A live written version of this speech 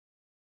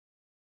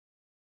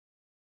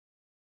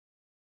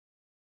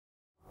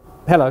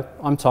Hello,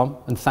 I'm Tom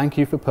and thank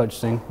you for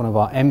purchasing one of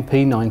our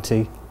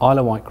MP090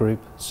 IOW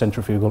Group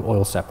centrifugal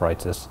oil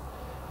separators.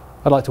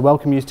 I'd like to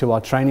welcome you to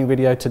our training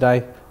video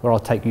today where I'll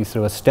take you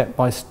through a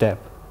step-by-step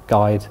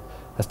guide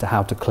as to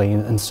how to clean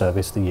and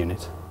service the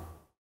unit.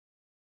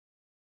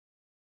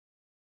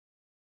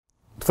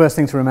 The first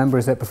thing to remember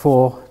is that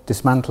before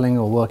dismantling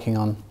or working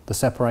on the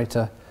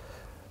separator,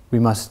 we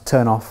must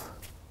turn off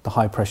the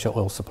high pressure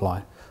oil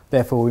supply.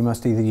 Therefore, we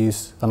must either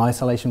use an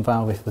isolation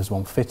valve if there's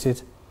one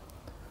fitted,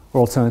 or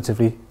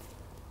alternatively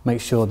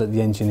make sure that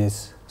the engine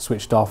is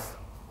switched off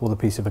or the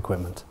piece of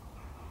equipment.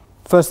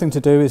 First thing to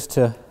do is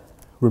to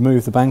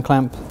remove the band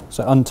clamp,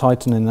 so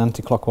untighten in an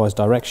anti-clockwise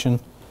direction.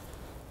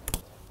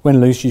 When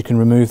loose, you can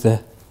remove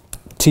the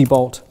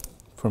T-bolt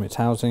from its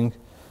housing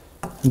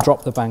and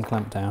drop the band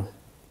clamp down.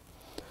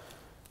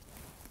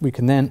 We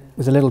can then,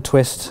 with a little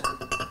twist,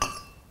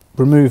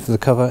 remove the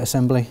cover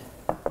assembly,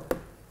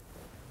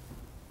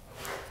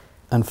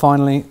 and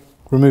finally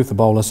remove the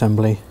bowl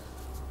assembly.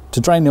 To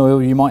drain the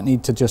oil, you might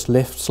need to just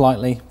lift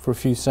slightly for a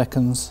few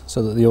seconds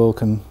so that the oil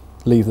can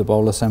leave the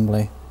bowl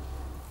assembly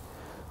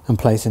and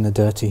place in a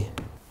dirty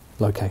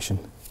location.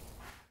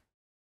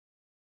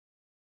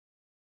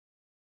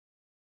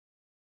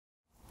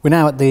 We're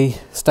now at the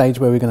stage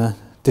where we're going to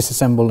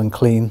disassemble and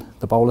clean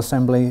the bowl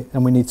assembly,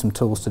 and we need some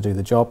tools to do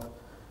the job.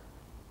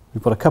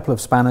 We've got a couple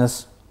of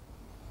spanners,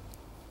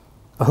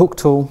 a hook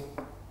tool,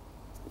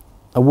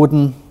 a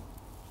wooden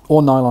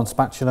or nylon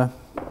spatula,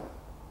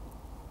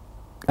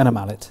 and a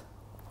mallet.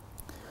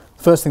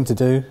 First thing to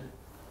do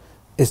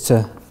is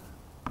to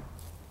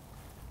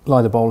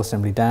lie the bowl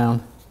assembly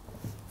down,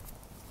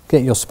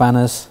 get your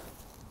spanners,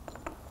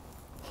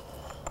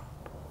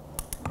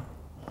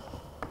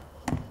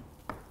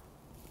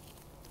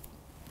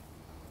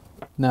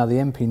 now the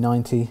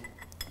MP090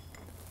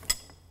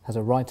 has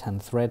a right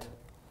hand thread,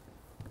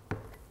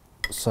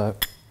 so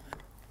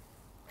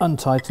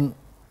untighten,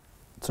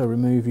 so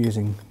remove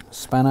using a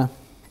spanner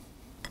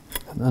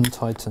and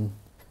untighten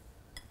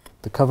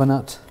the cover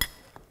nut.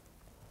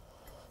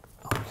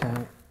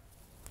 Okay,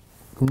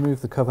 remove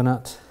the cover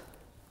nut.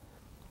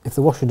 If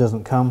the washer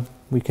doesn't come,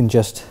 we can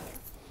just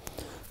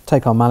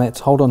take our mallet,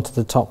 hold on to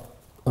the top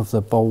of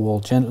the bowl wall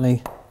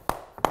gently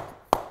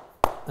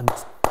and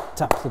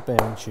tap the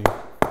bearing tube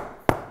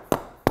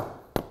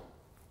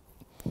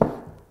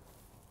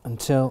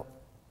until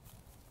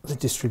the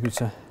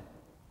distributor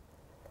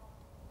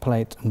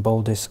plate and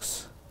bowl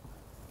discs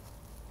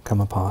come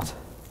apart.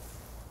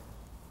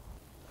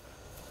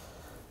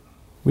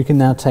 We can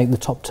now take the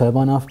top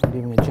turbine off,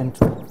 giving a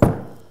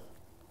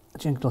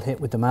gentle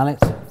hit with the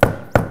mallet.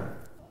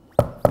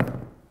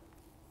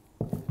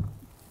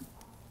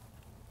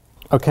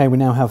 Okay, we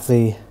now have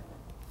the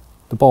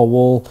bowl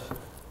wall,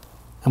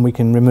 and we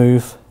can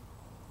remove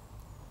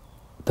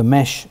the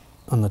mesh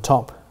on the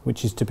top,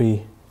 which is to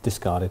be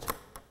discarded.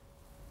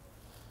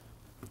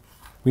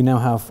 We now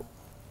have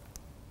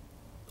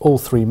all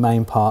three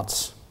main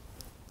parts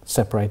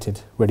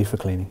separated, ready for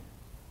cleaning.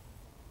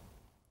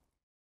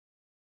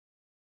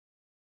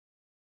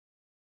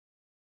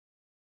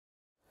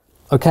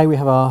 Okay, we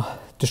have our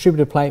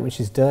distributor plate, which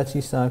is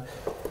dirty, so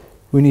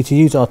we need to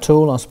use our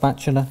tool, our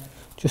spatula,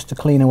 just to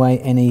clean away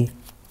any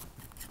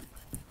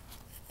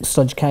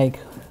sludge cake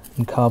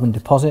and carbon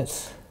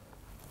deposits.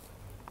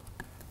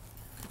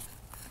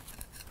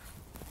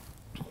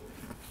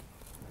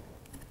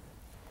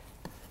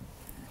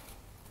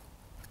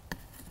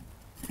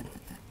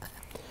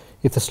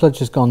 If the sludge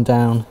has gone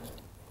down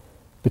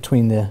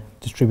between the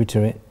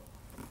distributor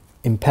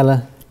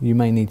impeller, you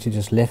may need to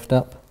just lift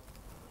up,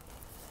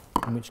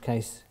 in which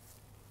case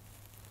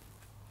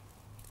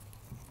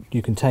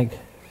you can take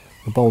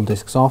the bowl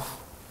discs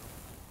off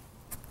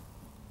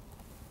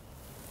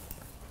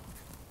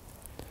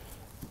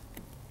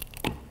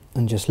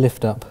and just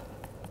lift up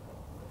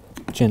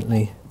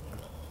gently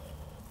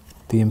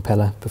the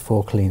impeller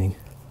before cleaning.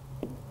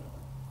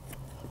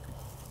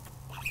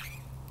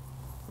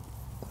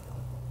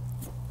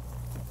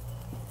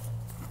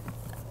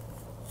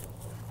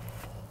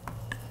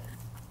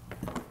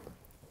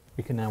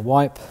 We can now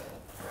wipe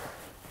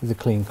with a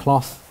clean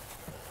cloth,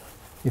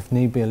 if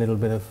need be a little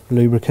bit of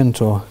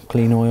lubricant or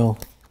clean oil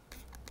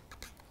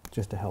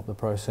just to help the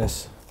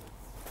process.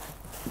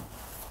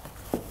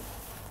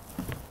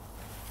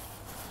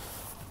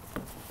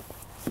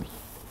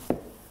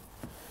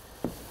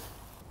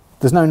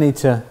 There's no need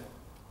to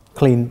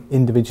clean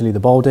individually the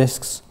bowl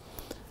discs,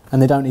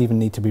 and they don't even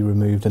need to be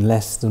removed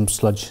unless some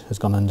sludge has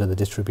gone under the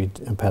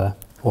distributor impeller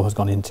or has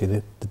gone into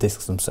the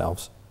discs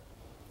themselves.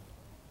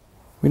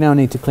 We now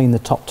need to clean the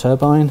top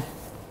turbine.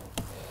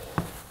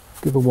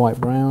 Give a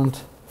wipe round.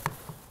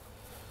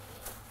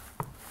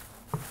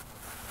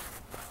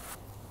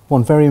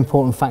 One very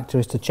important factor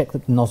is to check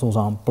that the nozzles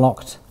aren't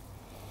blocked.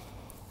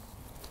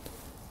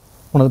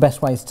 One of the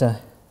best ways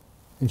to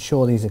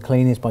ensure these are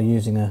clean is by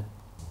using a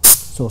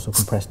source of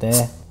compressed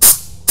air.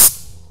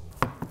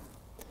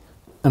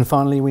 And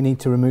finally, we need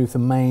to remove the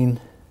main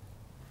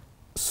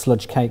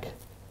sludge cake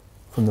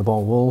from the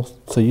bowl wall.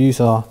 So use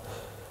our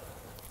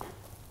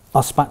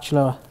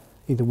spatula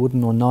either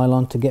wooden or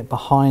nylon, to get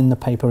behind the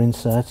paper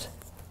insert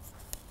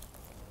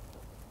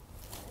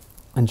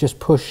and just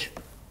push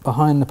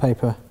behind the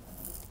paper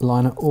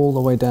liner all the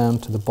way down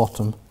to the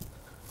bottom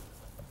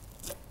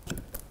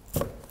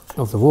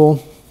of the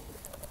wall.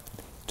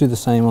 Do the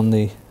same on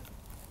the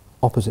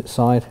opposite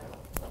side,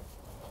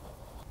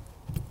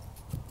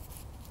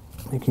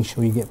 making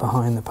sure you get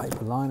behind the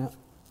paper liner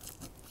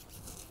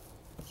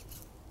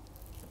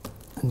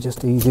and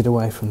just ease it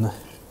away from the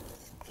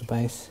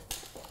base.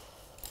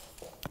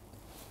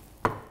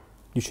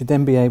 You should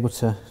then be able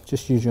to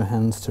just use your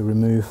hands to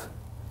remove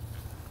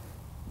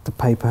the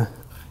paper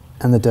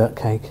and the dirt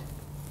cake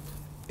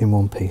in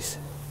one piece.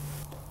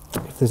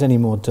 If there's any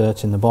more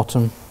dirt in the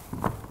bottom,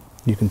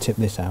 you can tip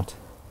this out.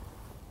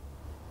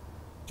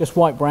 Just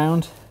wipe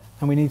round,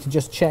 and we need to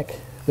just check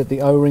that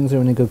the O-rings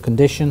are in a good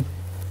condition,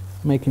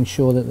 making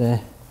sure that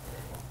they're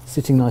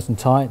sitting nice and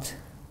tight,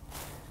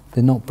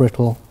 they're not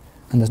brittle,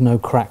 and there's no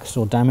cracks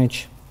or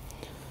damage,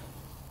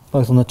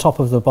 both on the top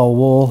of the bowl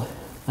wall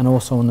and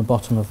also on the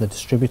bottom of the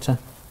distributor.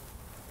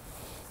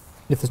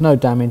 If there's no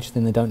damage,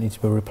 then they don't need to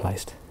be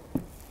replaced.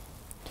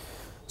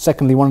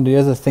 Secondly, one of the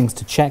other things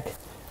to check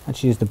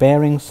actually is the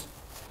bearings,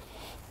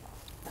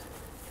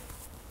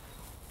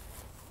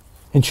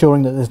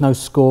 ensuring that there's no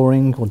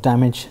scoring or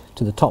damage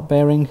to the top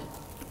bearing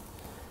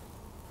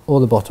or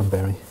the bottom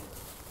bearing.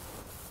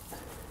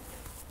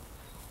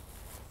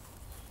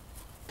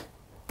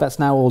 That's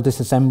now all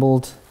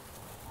disassembled,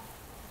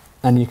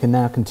 and you can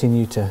now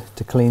continue to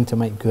clean to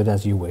make good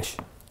as you wish.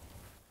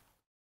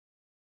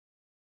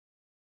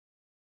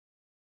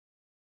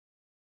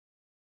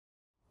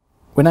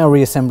 We're now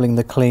reassembling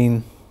the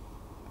clean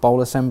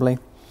bowl assembly.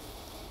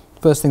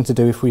 First thing to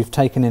do, if we've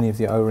taken any of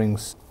the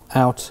O-rings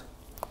out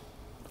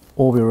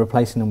or we're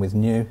replacing them with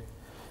new,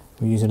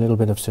 we use a little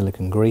bit of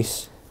silicone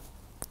grease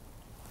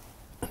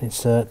and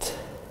insert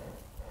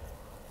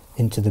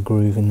into the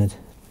groove in the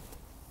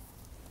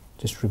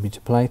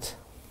distributor plate.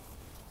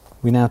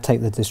 We now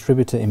take the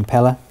distributor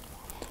impeller,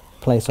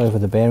 place over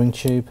the bearing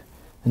tube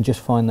and just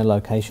find the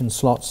location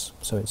slots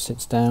so it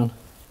sits down.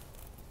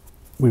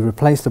 We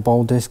replace the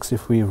bowl discs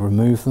if we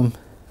remove them.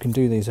 You can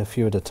do these a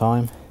few at a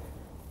time.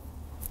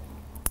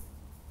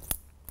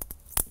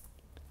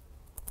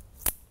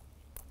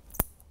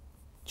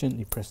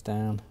 Gently press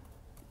down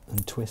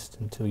and twist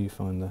until you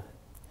find the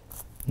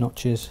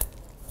notches.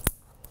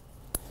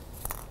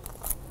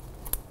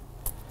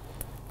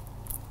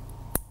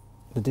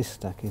 The disc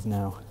stack is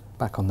now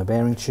back on the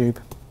bearing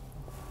tube.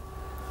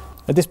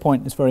 At this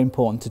point, it's very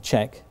important to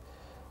check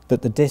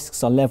that the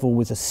discs are level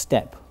with a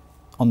step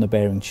on the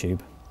bearing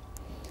tube.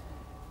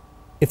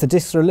 If the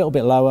discs are a little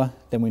bit lower,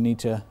 then we need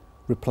to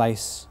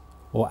replace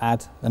or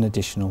add an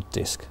additional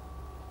disc.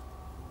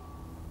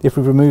 If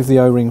we remove the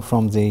O-ring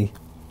from the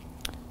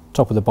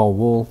top of the bowl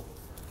wall,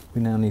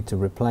 we now need to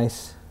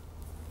replace.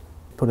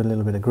 Put a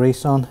little bit of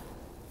grease on.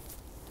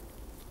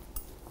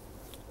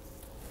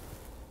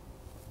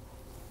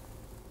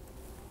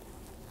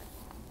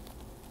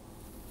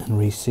 And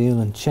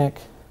reseal and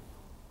check.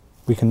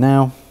 We can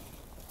now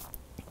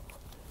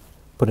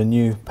put a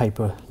new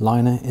paper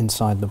liner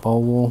inside the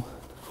bowl wall.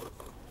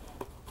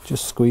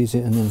 Just squeeze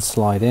it and then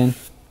slide in.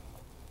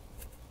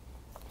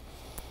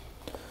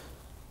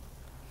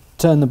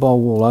 Turn the bowl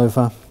wall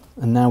over,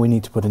 and now we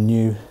need to put a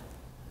new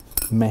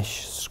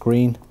mesh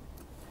screen,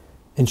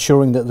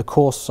 ensuring that the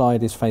coarse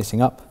side is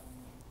facing up.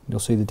 You'll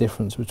see the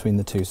difference between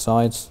the two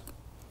sides.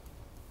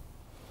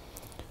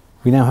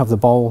 We now have the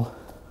bowl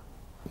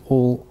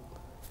all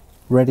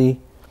ready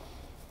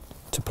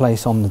to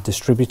place on the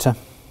distributor.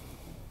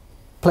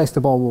 Place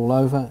the bowl wall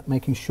over,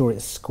 making sure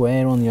it's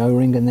square on the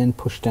O-ring and then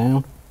push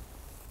down.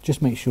 Just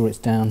make sure it's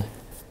down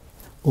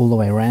all the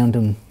way around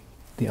and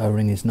the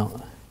O-ring is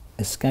not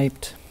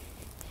escaped.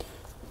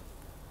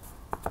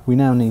 We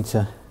now need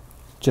to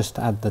just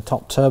add the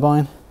top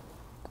turbine.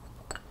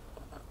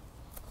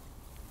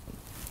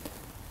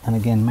 And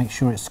again, make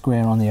sure it's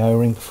square on the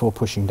O-ring before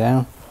pushing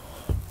down.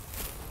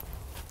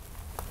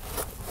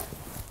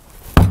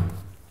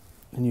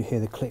 And you hear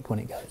the click when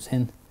it goes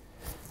in.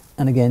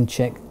 And again,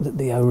 check that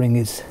the O-ring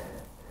is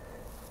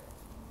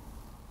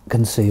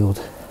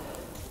concealed.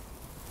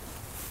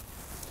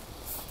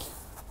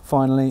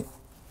 Finally,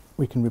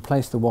 we can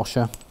replace the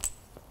washer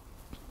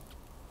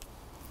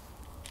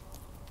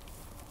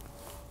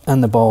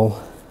and the bowl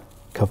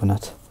cover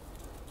nut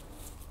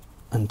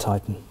and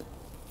tighten.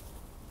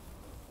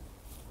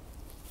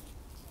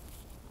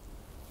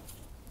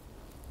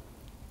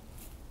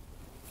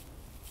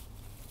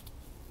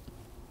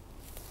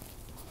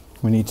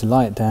 We need to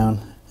lie it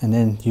down and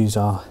then use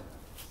our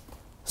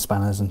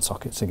spanners and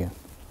sockets again.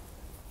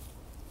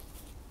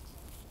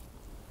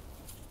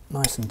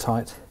 Nice and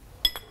tight.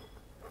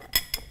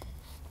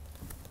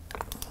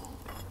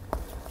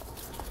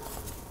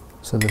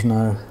 So there's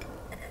no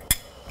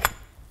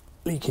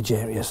leakage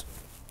areas.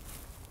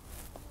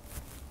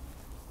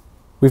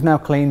 We've now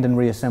cleaned and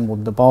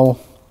reassembled the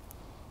bowl.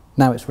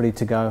 Now it's ready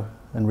to go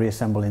and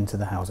reassemble into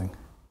the housing.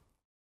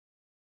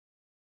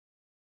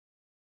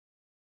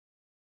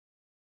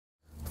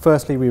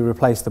 Firstly, we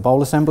replace the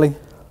bowl assembly.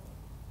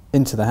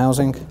 into the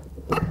housing.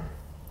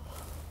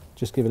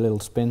 Just give it a little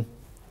spin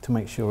to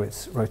make sure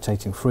it's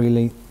rotating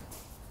freely.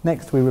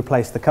 Next, we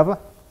replace the cover,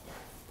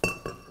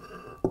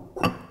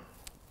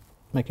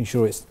 making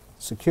sure it's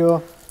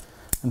secure.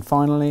 And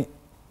finally,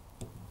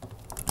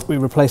 we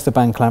replace the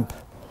band clamp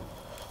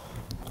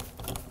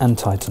and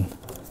tighten.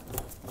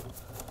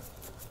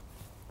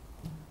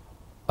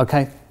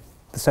 Okay,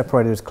 the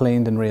separator is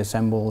cleaned and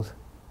reassembled,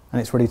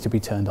 and it's ready to be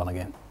turned on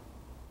again.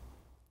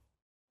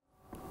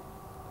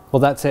 Well,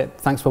 that's it.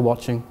 Thanks for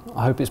watching.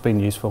 I hope it's been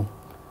useful.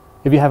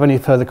 If you have any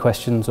further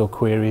questions or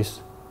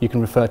queries, you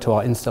can refer to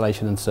our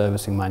installation and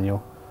servicing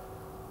manual,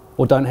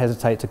 or don't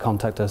hesitate to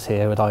contact us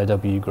here at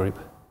IOW Group.